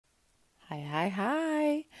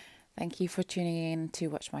Hi. Thank you for tuning in to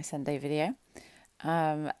watch my Sunday video.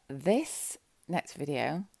 This next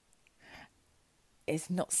video is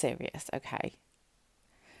not serious, okay?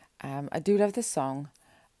 I do love the song,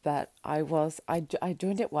 but I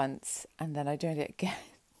joined it once and then I joined it again.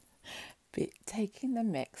 But taking the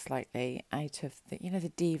mix slightly out of the, the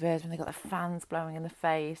divas when they got the fans blowing in the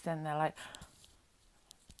face and they're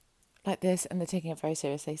like this, and they're taking it very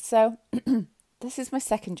seriously. So this is my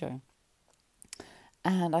second join,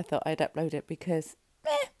 and I thought I'd upload it because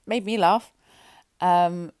made me laugh.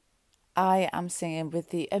 I am singing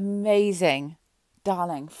with the amazing,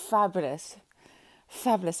 darling, fabulous,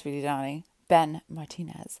 really darling Ben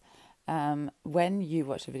Martinez. When you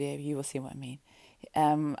watch the video, you will see what I mean.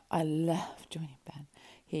 I love joining Ben.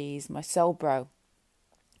 He's my soul bro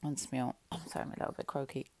on Smule. I'm sorry, I'm a little bit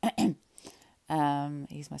croaky.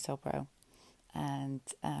 He's my soul bro, and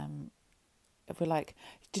we're like,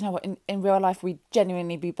 do you know what? In real life, we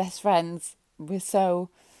genuinely be best friends. We're so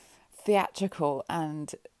theatrical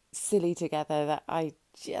and silly together that I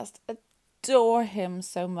just adore him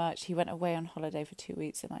so much. He went away on holiday for 2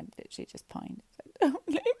 weeks, and I literally just pined. So don't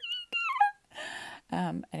leave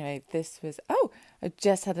me. Anyway, this was, I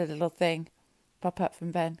just had a little thing pop up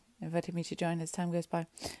from Ben, inviting me to join as time goes by,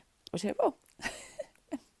 which I will,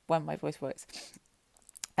 when my voice works.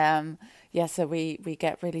 Yeah, so we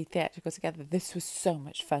get really theatrical together. This was so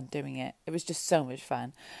much fun doing it. It was just so much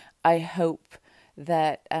fun. I hope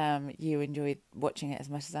that you enjoyed watching it as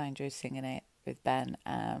much as I enjoyed singing it with Ben.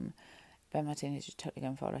 Ben Martinez, you should totally go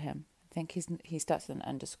and follow him. I think he starts with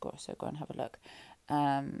an _, so go and have a look.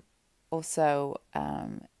 Also,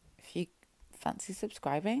 if you fancy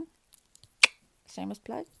subscribing, shameless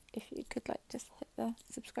plug, if you could just hit the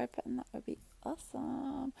subscribe button, that would be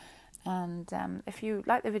awesome. And if you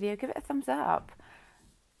like the video, give it a thumbs up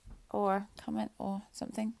or comment or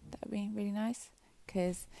something. That would be really nice,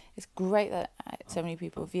 because it's great that so many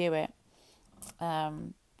people view it.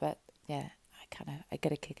 But yeah, I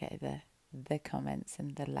get a kick out of the comments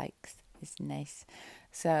and the likes. It's nice.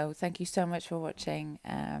 So thank you so much for watching.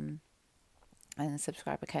 And the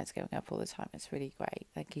subscriber count's going up all the time. It's really great.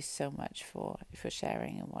 Thank you so much for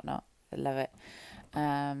sharing and whatnot. I love it.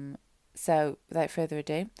 So without further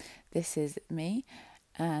ado, this is me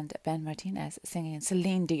and Ben Martinez singing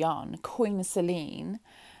Celine Dion, Queen Celine.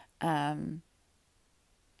 Gosh,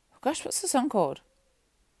 what's the song called?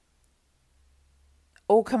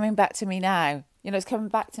 All Coming Back to Me Now. It's coming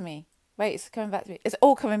back to me. Wait, it's coming back to me. It's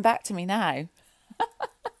all coming back to me now.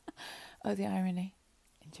 Oh, the irony.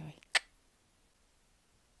 Enjoy.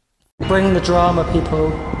 Bring the drama,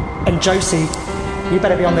 people. And Josie, you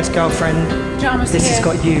better be on this, girlfriend. Drama's this here. has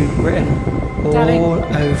got you written Darling, all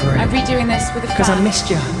over it. I'm redoing this with a fan. Because I missed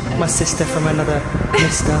you, my sister from another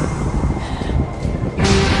mister.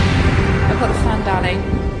 I've got the fan, darling.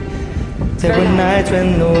 There were nights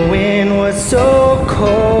when the wind was so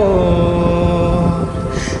cold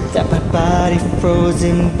that my body froze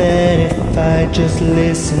in bed if I just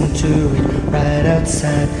listened to it right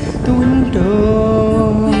outside the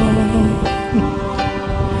window.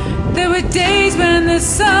 There were days when the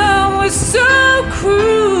sun was so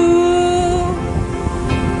cruel,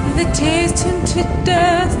 the tears turned to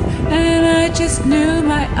dust, and I just knew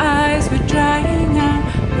my eyes were drying out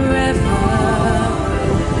forever.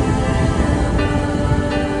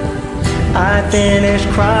 I finished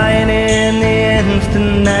crying in the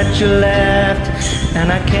instant that you left, and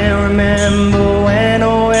I can't remember when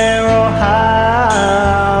or where or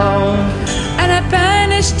how. And I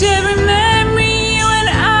banished every memory you and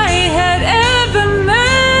I had ever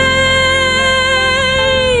made.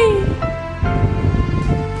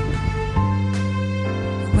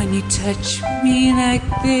 When you touch me like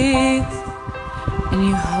this, and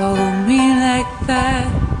you hold me like that,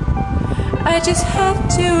 I just have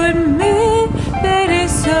to admit that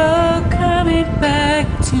it's all coming back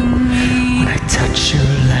to me. When I touch you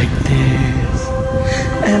like this,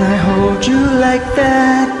 and I hold you like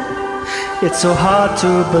that, it's so hard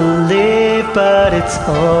to believe, but it's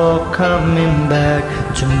all coming back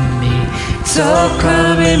to me. It's all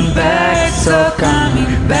coming back, it's all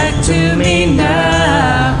coming back to me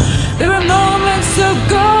now. There were moments of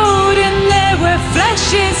gold and there were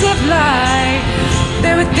flashes of light.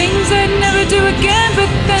 There were things I'd never do again, but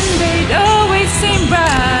then they'd always seem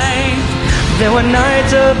right. There were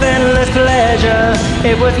nights of endless pleasure.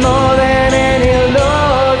 It was more than any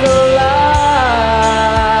love allowed.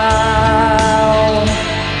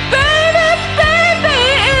 Baby,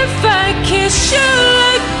 if I kiss you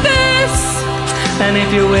like this, and if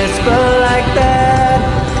you whisper like that,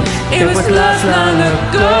 it was lost long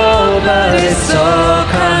ago, but it's all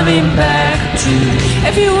coming back to you.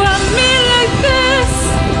 If you want me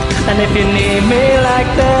And if you need me like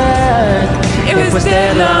that, It was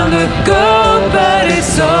there long ago, but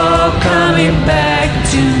it's all coming back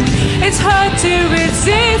to me. It's hard to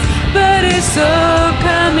resist, but it's all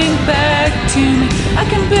coming back to me. I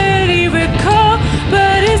can barely recall,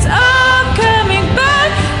 but it's all coming back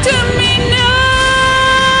to me now.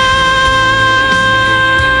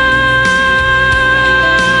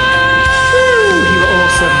 You were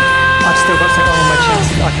awesome. I've still got something wrong on my chest.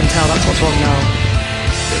 I can tell that's what's wrong now.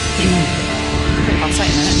 I'll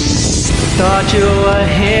take a minute. Thought you were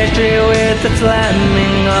history with the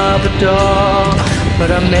slamming of the door, but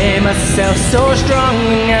I made myself so strong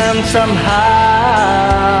and somehow.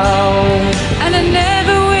 And I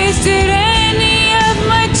never wasted any of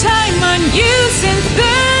my time on you since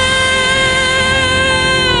then.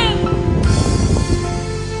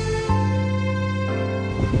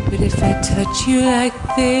 But if I touch you like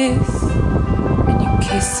this, and you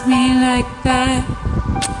kiss me like that,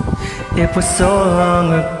 It was so long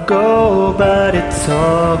ago, but it's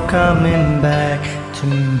all coming back to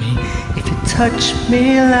me. If you touch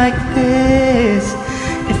me like this,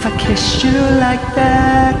 if I kiss you like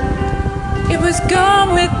that, it was gone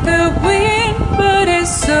with the wind, but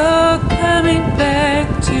it's all coming back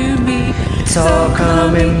to me. it's all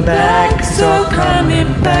coming back, it's all coming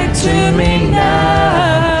back to me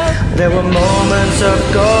now. There were moments of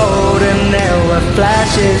gold and there were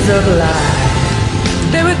flashes of light.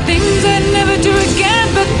 There were things I'd never do again,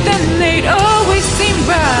 but then they'd always seem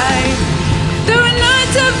right. There were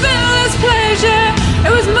nights of endless pleasure.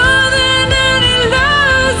 It was more than any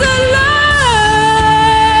love's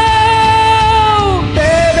allowed.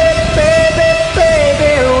 Baby, baby,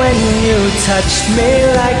 baby, when you touched me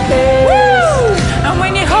like this, Woo! And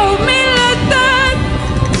when you hold me like that,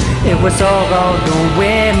 it was all on the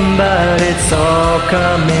wind, but it's all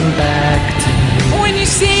coming back to me. when you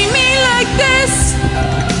see me like this,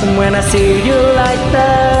 And when I see you like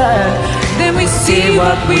that, then we see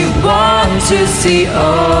what we want to see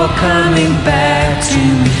all coming back to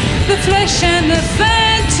me. The flesh and the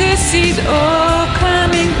fantasies all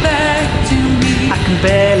coming back to me. I can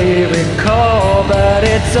barely recall, but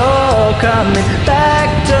it's all coming back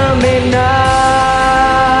to me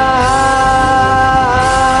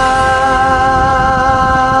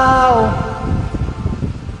now.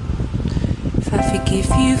 If I forgive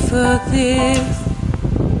you for this,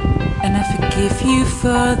 and I forgive you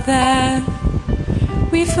for that,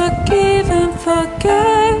 we forgive and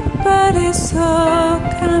forget, but it's all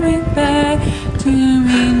coming back to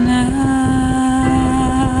me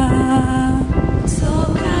now. It's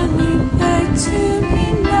all coming back to me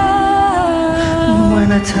now.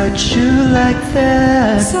 When I touch you like It's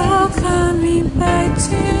that, all coming back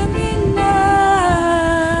to me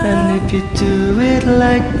now. and if you do it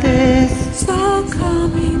like this, It's all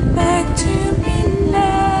coming back to me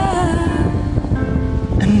now.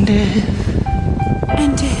 and if...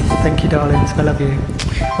 And if Thank you, darlings. I love you.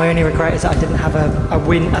 My only regret is that I didn't have a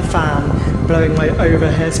fan blowing my over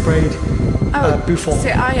hairsprayed bouffant.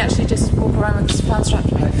 See, I actually just walk around with this fan strapped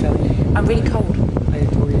to me. I felt you. I'm really cold. I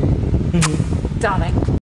adore you. Darling.